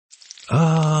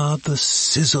Ah, the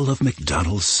sizzle of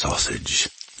McDonald's sausage.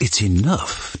 It's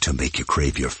enough to make you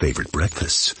crave your favorite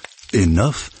breakfasts.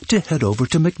 Enough to head over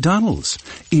to McDonald's.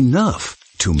 Enough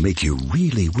to make you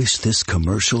really wish this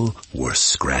commercial were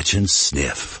scratch and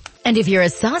sniff. And if you're a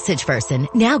sausage person,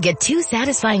 now get 2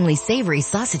 satisfyingly savory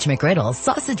sausage McGriddles,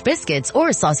 sausage biscuits,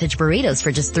 or sausage burritos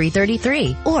for just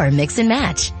 $3.33. Or mix and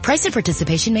match. Price and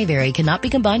participation may vary. Cannot be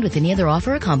combined with any other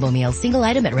offer or combo meal. Single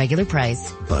item at regular price.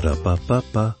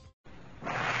 Ba-da-ba-ba-ba.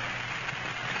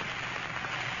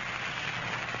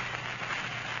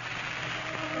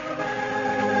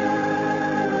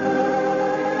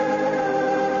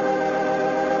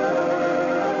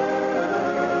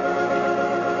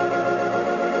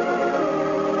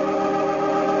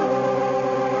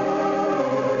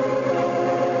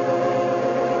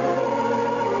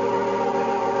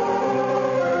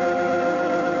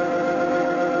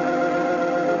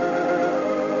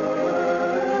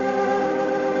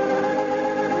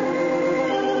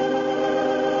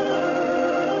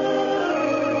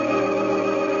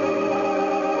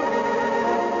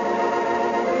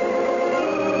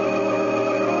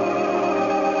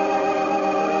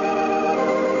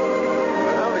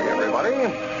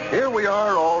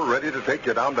 Take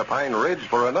you down to Pine Ridge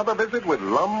for another visit with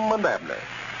Lum and Abner.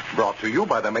 Brought to you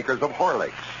by the makers of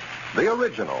Horlicks, the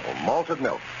original malted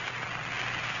milk.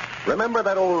 Remember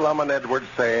that old Lum and Edwards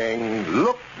saying,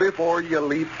 look before you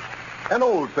leap? An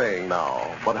old saying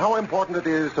now, but how important it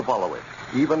is to follow it,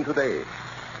 even today.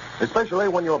 Especially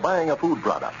when you're buying a food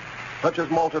product, such as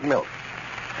malted milk.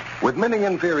 With many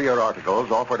inferior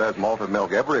articles offered as malted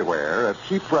milk everywhere at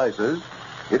cheap prices,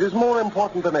 it is more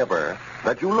important than ever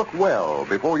that you look well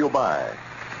before you buy.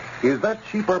 Is that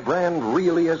cheaper brand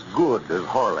really as good as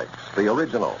Horlicks, the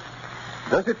original?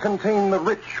 Does it contain the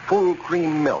rich, full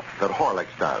cream milk that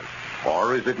Horlicks does?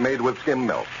 Or is it made with skim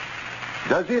milk?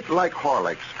 Does it, like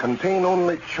Horlicks, contain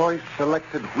only choice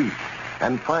selected wheat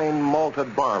and fine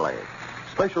malted barley,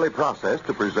 specially processed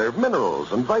to preserve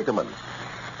minerals and vitamins?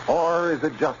 Or is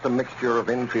it just a mixture of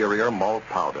inferior malt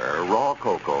powder, raw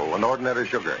cocoa, and ordinary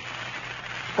sugar?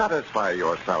 Satisfy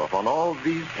yourself on all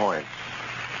these points,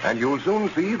 and you'll soon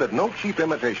see that no cheap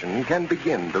imitation can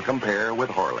begin to compare with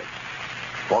Horlicks.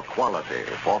 For quality,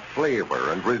 for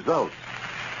flavor, and results,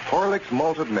 Horlicks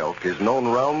malted milk is known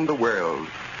round the world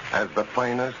as the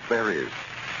finest there is.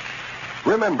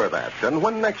 Remember that, and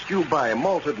when next you buy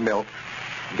malted milk,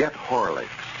 get Horlicks,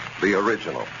 the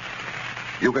original.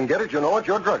 You can get it, at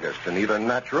your druggist in either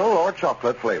natural or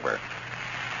chocolate flavor.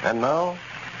 And now,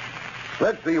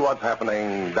 let's see what's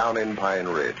happening down in Pine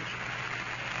Ridge.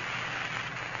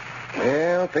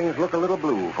 Well, things look a little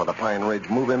blue for the Pine Ridge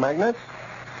movie magnates.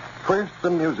 First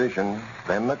the musician,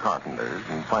 then the carpenters,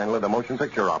 and finally the motion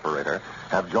picture operator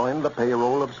have joined the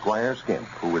payroll of Squire Skimp,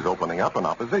 who is opening up an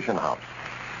opposition house.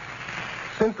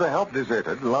 Since the help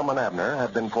deserted, Lum and Abner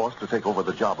have been forced to take over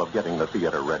the job of getting the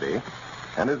theater ready.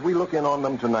 And as we look in on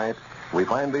them tonight, we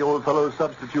find the old fellows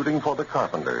substituting for the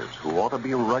carpenters, who ought to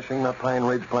be rushing the Pine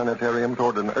Ridge Planetarium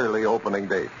toward an early opening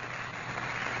date.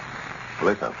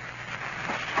 Listen.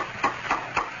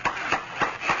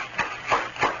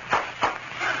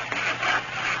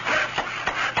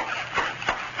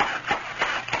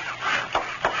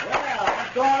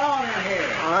 What's going on in here?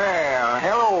 Well,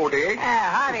 hello, Dick.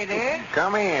 Howdy, Dick.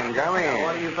 Come in.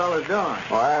 What are you fellas doing?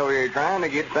 Why, we're trying to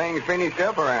get things finished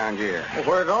up around here. Well,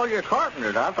 where's all your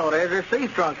carpenters? I thought Ezra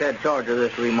Seastrunk had charge of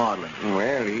this remodeling.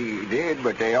 Well, he did,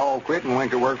 but they all quit and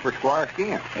went to work for Squire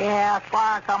Skimp. Yeah,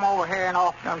 Squire come over here and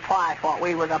offered them twice what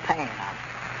we was a-paying them.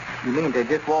 You mean they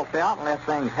just walked out and left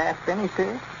things half finished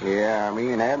here? Yeah,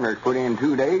 me and Abner's put in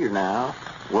 2 days now.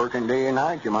 Working day and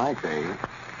night, you might say.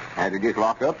 Had to just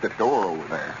lock up the store over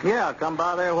there. Yeah, I come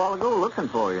by there a while ago looking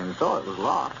for you and saw it was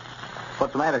locked.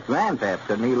 What's the matter with Grandpap?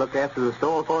 Couldn't he look after the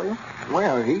store for you?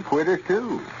 Well, he quit us,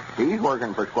 too. He's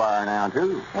working for Squire now,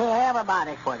 too. Yeah,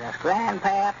 everybody quit us.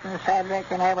 Grandpap and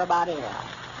Cedric and everybody else.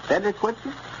 Cedric quit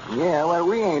you? Yeah, well,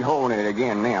 we ain't holding it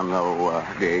against them, though,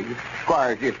 Dig.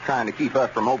 Squire's just trying to keep us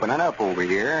from opening up over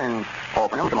here and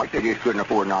offering them so much they just couldn't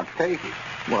afford not to take it.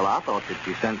 Well, I thought that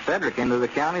you sent Cedric into the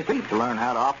county seat to learn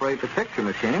how to operate the picture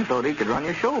machine so that he could run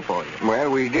your show for you.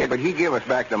 Well, we did, but he give us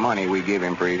back the money we give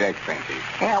him for his expenses.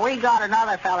 Yeah, we got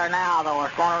another feller now, though,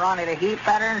 that's going to run it a heap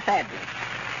better than Cedric.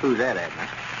 Who's that, Abner?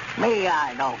 Me,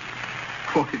 I don't.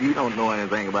 Well, you don't know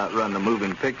anything about running a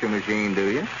moving picture machine, do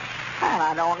you? Well,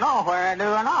 I don't know whether I do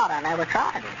or not. I never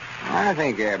tried it. I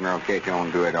think Abner will catch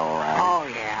on to it all right. Oh,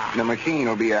 yeah. The machine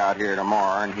will be out here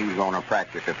tomorrow, and he's going to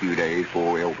practice a few days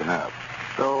before we open up.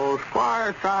 So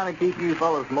Squire's trying to keep you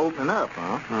fellas from opening up,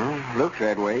 huh? Looks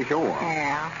that way, sure.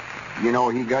 Yeah. You know,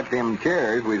 he got them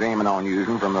chairs we was aiming on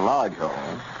using from the lodge hall.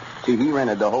 See, he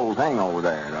rented the whole thing over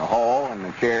there, the hall and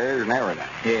the chairs and everything.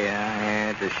 Yeah,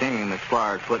 it's a shame that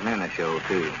Squire's putting in a show,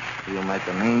 too. He'll make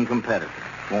a mean competitor.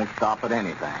 Won't stop at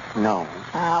anything. No.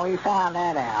 We found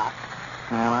that out.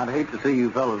 Well, I'd hate to see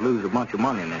you fellas lose a bunch of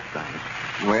money in this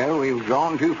thing. Well, we've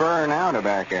gone too far now to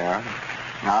back out.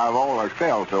 I've always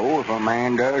felt so. If a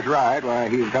man does right, why,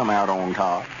 he'll come out on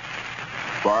top.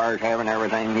 Squire's having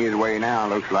everything his way now,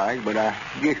 looks like, but I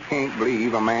just can't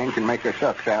believe a man can make a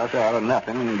success out of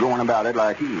nothing and going about it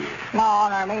like he is.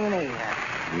 No, me neither.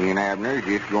 Me and Abner's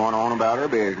just going on about our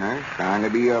business, trying to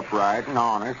be upright and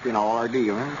honest in all our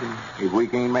dealings. And if we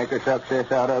can't make a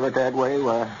success out of it that way,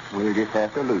 well, we'll just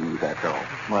have to lose, that's all.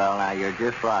 Well, now, you're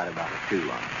just right about it, too,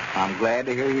 Lum. I'm glad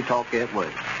to hear you talk that way.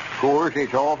 Of course,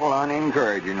 it's awful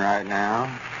unencouraging right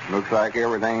now. Looks like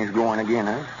everything's going against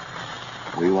us.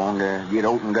 We want to get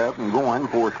opened up and going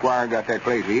before Squire got that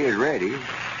place of his ready.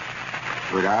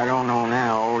 But I don't know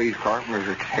now. All these carpenters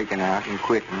are taking out and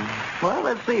quitting. Well,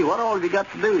 let's see. What all have you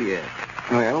got to do yet?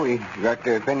 Well, we got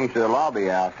to finish the lobby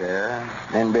out there,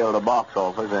 then build a box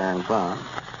office there in front.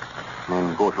 And,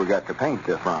 of course, we got to paint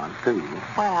the front, too.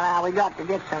 Well, now, we got to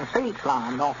get some seats,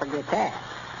 Lum. Don't forget that.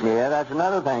 Yeah, that's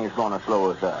another thing that's going to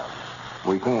slow us up.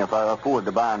 We can't afford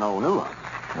to buy no new ones.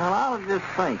 Well, I was just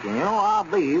thinking, I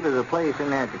believe there's a place in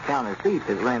there at the county seats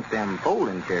that rents them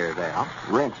folding chairs out.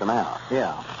 Rents them out?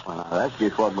 Yeah. Well, that's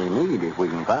just what we need if we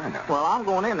can find them. Well, I'm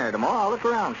going in there tomorrow. I'll look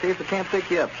around, see if I can't pick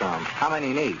you up some. How many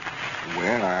you need?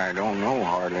 Well, I don't know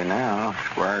hardly now.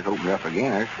 Squire's opened up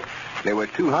again. There was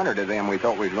 200 of them we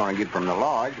thought we was going to get from the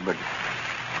lodge, but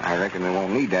I reckon we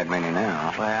won't need that many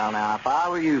now. Well, now, if I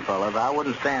were you fellas, I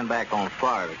wouldn't stand back on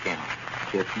Squire's account.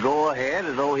 Just go ahead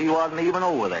as though he wasn't even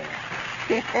over there.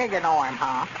 Just ignore him,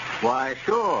 huh? Why,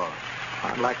 sure.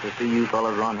 I'd like to see you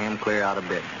fellas run him clear out of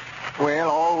business. Well,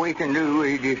 all we can do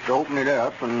is just open it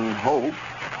up and hope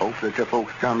that the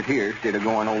folks comes here instead of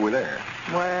going over there.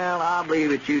 Well, I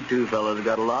believe that you two fellas have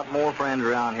got a lot more friends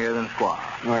around here than Squire.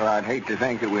 Well, I'd hate to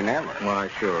think that we never. Why,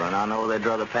 sure, and I know they'd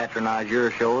rather patronize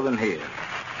your show than his.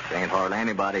 There ain't hardly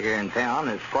anybody here in town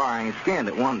that Squire ain't skinned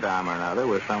at one time or another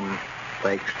with some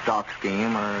fake stock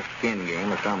scheme or skin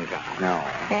game of some kind. No.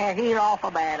 Yeah, he's awful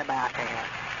bad about that.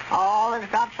 Always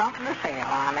got something to sell.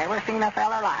 I never seen a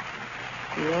fella like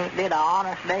him. He ain't did an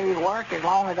honest day's work as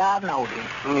long as I've known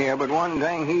him. Yeah, but one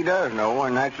thing he does know,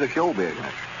 and that's the show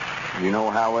business. You know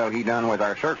how well he done with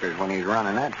our circus when he's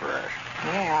running that for us.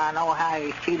 Yeah, I know how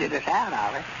he's cheated us out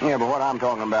of it. Yeah, but what I'm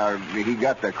talking about, he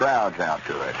got the crowds out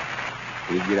to it.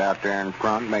 He'd get out there in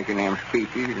front making them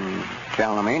speeches and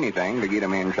telling them anything to get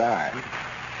them inside.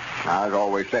 I was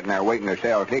always sitting there waiting to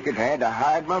sell tickets. I had to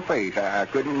hide my face. I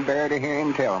couldn't bear to hear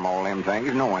him tell them all them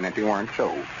things, knowing that they weren't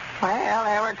so. Well,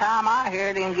 every time I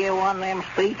heard him give one of them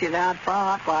speeches out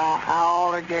front, why, I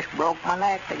always just broke my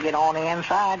neck to get on the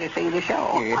inside to see the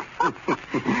show. Yeah.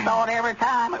 Thought every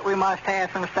time that we must have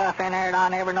some stuff in there that I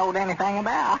never knowed anything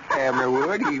about. Abner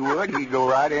would. He would. He'd go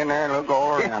right in there and look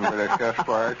all around for the stuff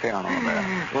Squire telling him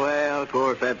about. Well, of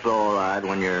course, that's all right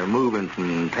when you're moving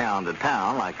from town to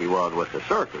town like he was with the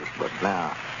circus. But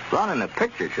now, running a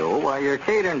picture show, why, you're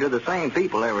catering to the same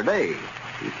people every day.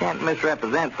 You can't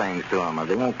misrepresent things to them or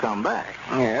they won't come back.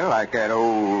 Yeah, like that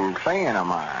old saying of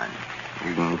mine.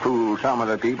 You can fool some of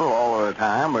the people all of the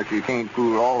time, but you can't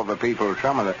fool all of the people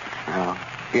some of the...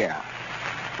 yeah.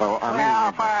 Well,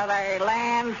 for the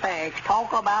land sakes,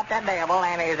 talk about the devil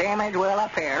and his image will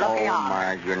appear. Look oh, yonder.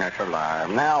 My goodness alive.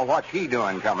 Now, what's he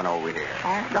doing coming over here?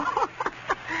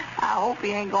 I hope he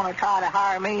ain't going to try to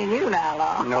hire me and you now,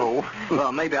 Lum. No.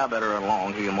 Well, maybe I better run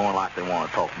along. He'll more likely want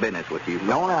to talk business with you.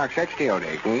 No, now, sit still,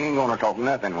 Dick. We ain't going to talk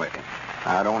nothing with him.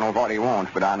 I don't know what he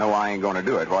wants, but I know I ain't going to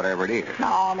do it, whatever it is.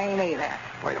 No, me neither.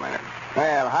 Wait a minute.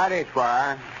 Well, howdy,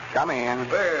 Squire. Come in.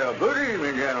 Well, good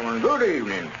evening, gentlemen. Good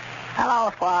evening.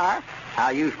 Hello, Squire. How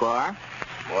you, Squire?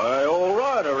 Why, all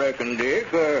right, I reckon, Dick.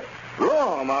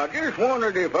 Lum, I just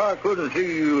wondered if I couldn't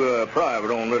see you private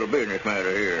on a little business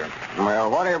matter here. Well,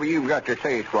 whatever you've got to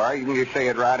say, Squire, you can just say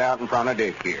it right out in front of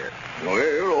Dick here.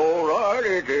 Well, all right.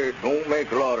 It don't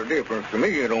make a lot of difference to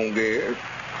me, I don't guess.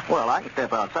 Well, I can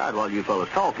step outside while you fellas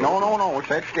talk. No.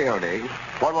 Sit still, Dick.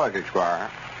 What was it, Squire?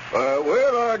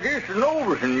 Well, I just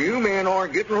noticing you men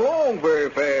aren't getting along very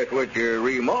fast with your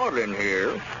remodeling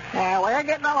here. Yeah, we're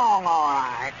getting along all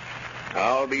right.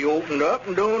 I'll be opened up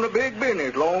and doing a big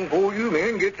business long before you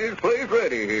men get this place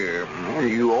ready here. Well,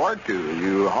 you ought to.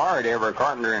 You hired every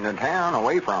carpenter in the town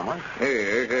away from us.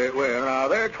 Yes, well, now,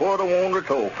 that's what I wanted to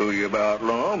talk to you about,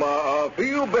 Lum. I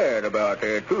feel bad about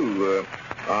that, too.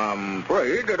 I'm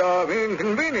afraid that I've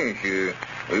inconvenienced you.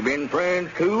 We've been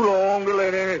friends too long to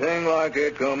let anything like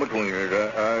that come between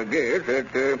us. I guess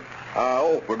that I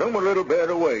offered them a little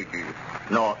better wages,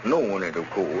 not knowing it, of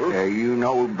course. You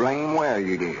know blame well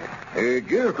you did. It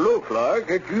just looks like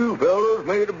that you fellows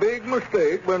made a big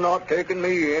mistake by not taking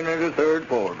me in as a third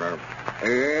partner.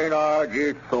 And I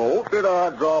just thought that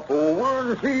I'd drop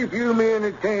over and see if you men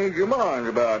had changed your minds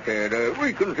about that,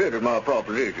 reconsidered my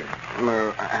proposition.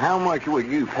 How much would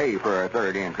you pay for a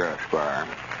third interest, Squire?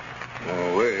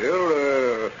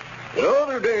 Well, the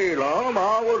other day, Lum,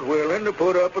 I was willing to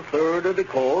put up a third of the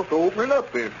cost opening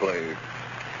up this place.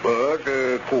 But,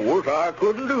 of course, I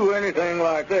couldn't do anything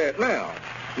like that now.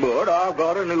 But I've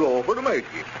got a new offer to make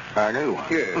you. A new one?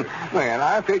 Yes. Well,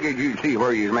 I figured you'd see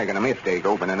where you're making a mistake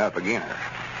opening up again.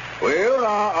 Well,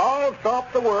 I'll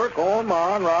stop the work on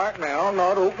mine right now,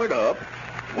 not open it up.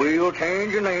 We'll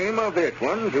change the name of this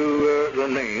one to the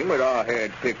name that I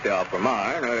had picked out for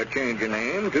mine. Change the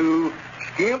name to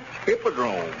Skimp's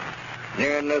Hippodrome.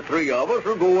 And the three of us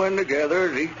will go in together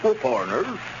as equal partners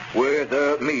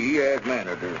with me as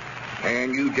manager.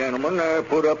 And you gentlemen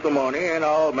put up the money and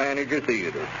I'll manage the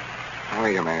theater.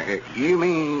 Wait a minute. You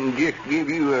mean just give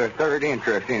you a third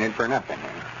interest in it for nothing?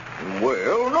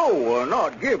 Well, no,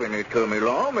 not giving it to me,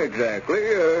 Lum, exactly.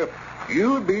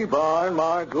 You'd be buying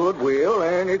my goodwill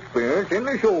and experience in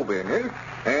the show business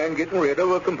and getting rid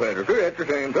of a competitor at the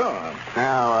same time.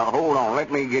 Now, hold on.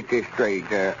 Let me get this straight.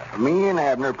 Me and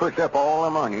Abner puts up all the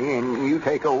money, and you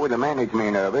take over the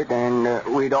management of it, and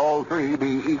we'd all three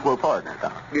be equal partners,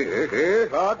 huh?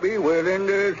 Yes, I'd be willing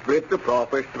to split the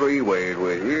profits 3 ways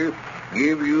with you.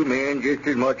 Give you men just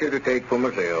as much as I take for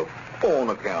myself, on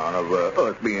account of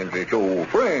us being such old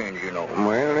friends, you know.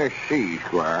 Well, let's see,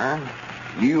 Squire.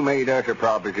 You made us a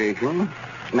proposition.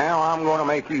 Now I'm going to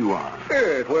make you one.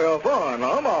 Yes, well, fine,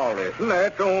 Lum. I'll listen.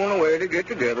 That's the only way to get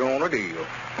together on a deal.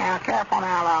 Now, careful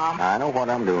now, Lum. I know what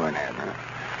I'm doing, Abner.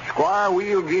 Squire,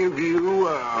 we'll give you,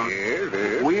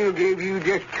 Yes. We'll give you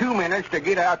just 2 minutes to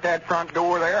get out that front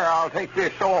door there. I'll take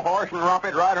this sawhorse and romp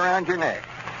it right around your neck.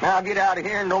 Now get out of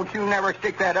here, and don't you never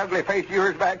stick that ugly face of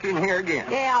yours back in here again.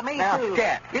 Yeah, me now, too. Now,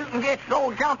 scat. You can just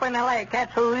go jump in the lake.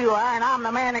 That's who you are, and I'm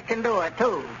the man that can do it,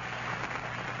 too.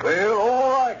 Well,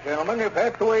 all right, gentlemen, if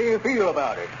that's the way you feel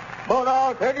about it. But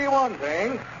I'll tell you one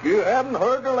thing. You haven't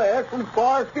heard the last from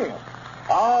Squire Skimp.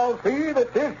 I'll see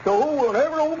that this show will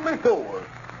never open its doors.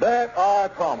 That I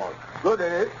promise. Good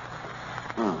day.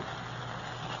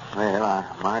 Well, I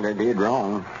might have did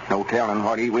wrong. No telling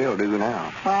what he will do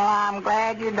now. Well, I'm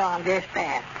glad you done just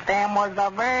that. Them was the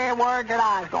very words that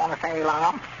I was going to say,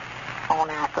 Lum.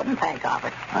 Only I couldn't think of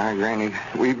it. Granny,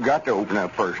 we've got to open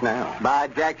up first now. By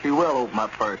Jack, you will open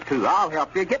up first, too. I'll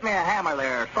help you. Get me a hammer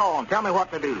there, saw, and tell me what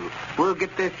to do. We'll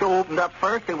get this show opened up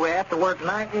first if we have to work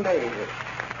night and day.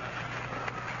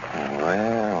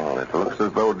 Well, it looks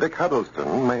as though Dick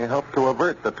Huddleston may help to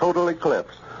avert the total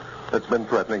eclipse that's been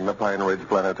threatening the Pine Ridge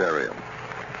Planetarium.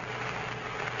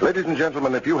 Ladies and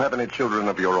gentlemen, if you have any children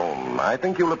of your own, I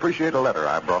think you'll appreciate a letter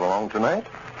I brought along tonight.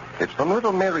 It's from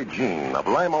little Mary Jean of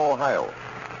Lima, Ohio.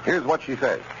 Here's what she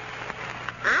says.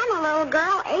 I'm a little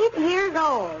girl, 8 years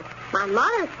old. My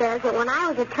mother says that when I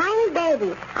was a tiny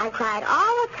baby, I cried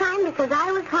all the time because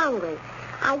I was hungry.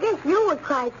 I guess you would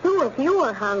cry, too, if you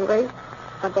were hungry.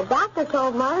 But the doctor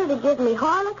told Mother to give me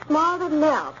Horlicks malted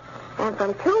milk. And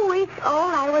from 2 weeks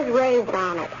old, I was raised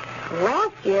on it.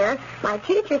 Last year, my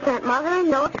teacher sent Mother a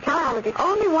note to tell her I was the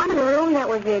only one in the room that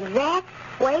was the exact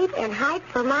weight and height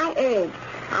for my age.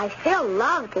 I still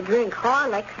love to drink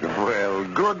Horlicks. Well,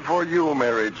 good for you,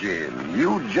 Mary Jean.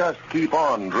 You just keep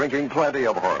on drinking plenty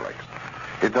of Horlicks.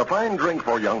 It's a fine drink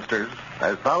for youngsters,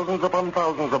 as thousands upon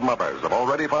thousands of mothers have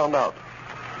already found out.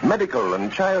 Medical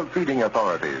and child feeding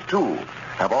authorities, too,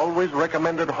 have always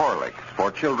recommended Horlicks for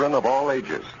children of all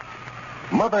ages.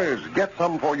 Mothers, get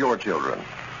some for your children.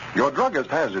 Your druggist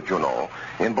has it, you know,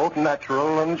 in both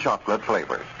natural and chocolate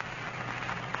flavors.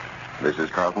 This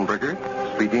is Carlton Bricker,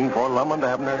 speaking for Lum and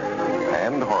Abner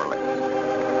and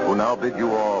Horlicks, who now bid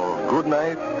you all good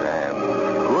night and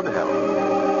good health.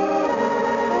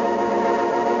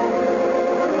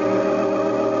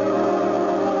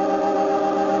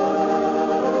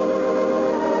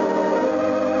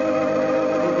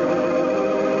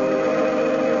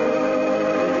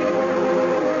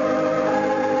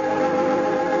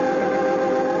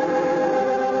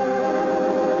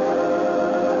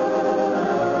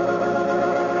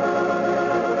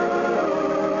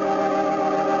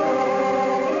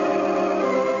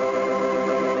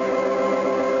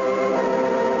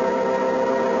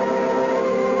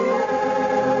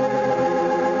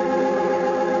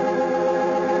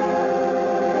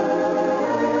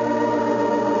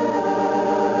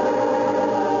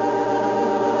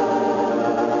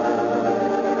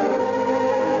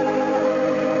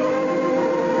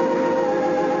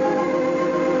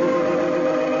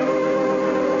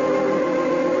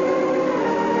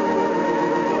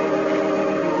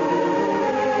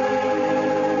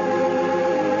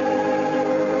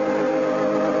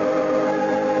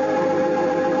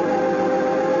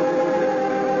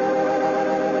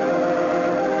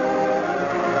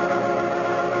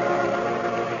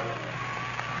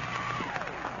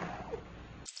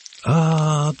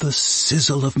 the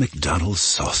sizzle of McDonald's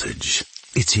sausage.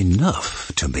 It's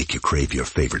enough to make you crave your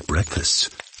favorite breakfasts.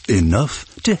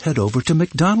 Enough to head over to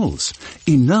McDonald's.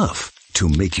 Enough to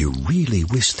make you really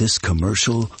wish this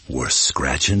commercial were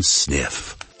scratch and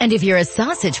sniff. And if you're a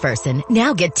sausage person,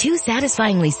 now get 2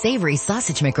 satisfyingly savory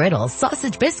sausage McGriddles,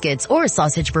 sausage biscuits, or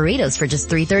sausage burritos for just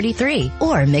 $3.33.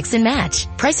 Or mix and match.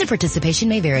 Price and participation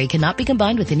may vary. Cannot be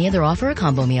combined with any other offer or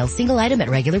combo meal. Single item at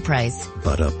regular price.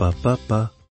 Ba-da-ba-ba-ba.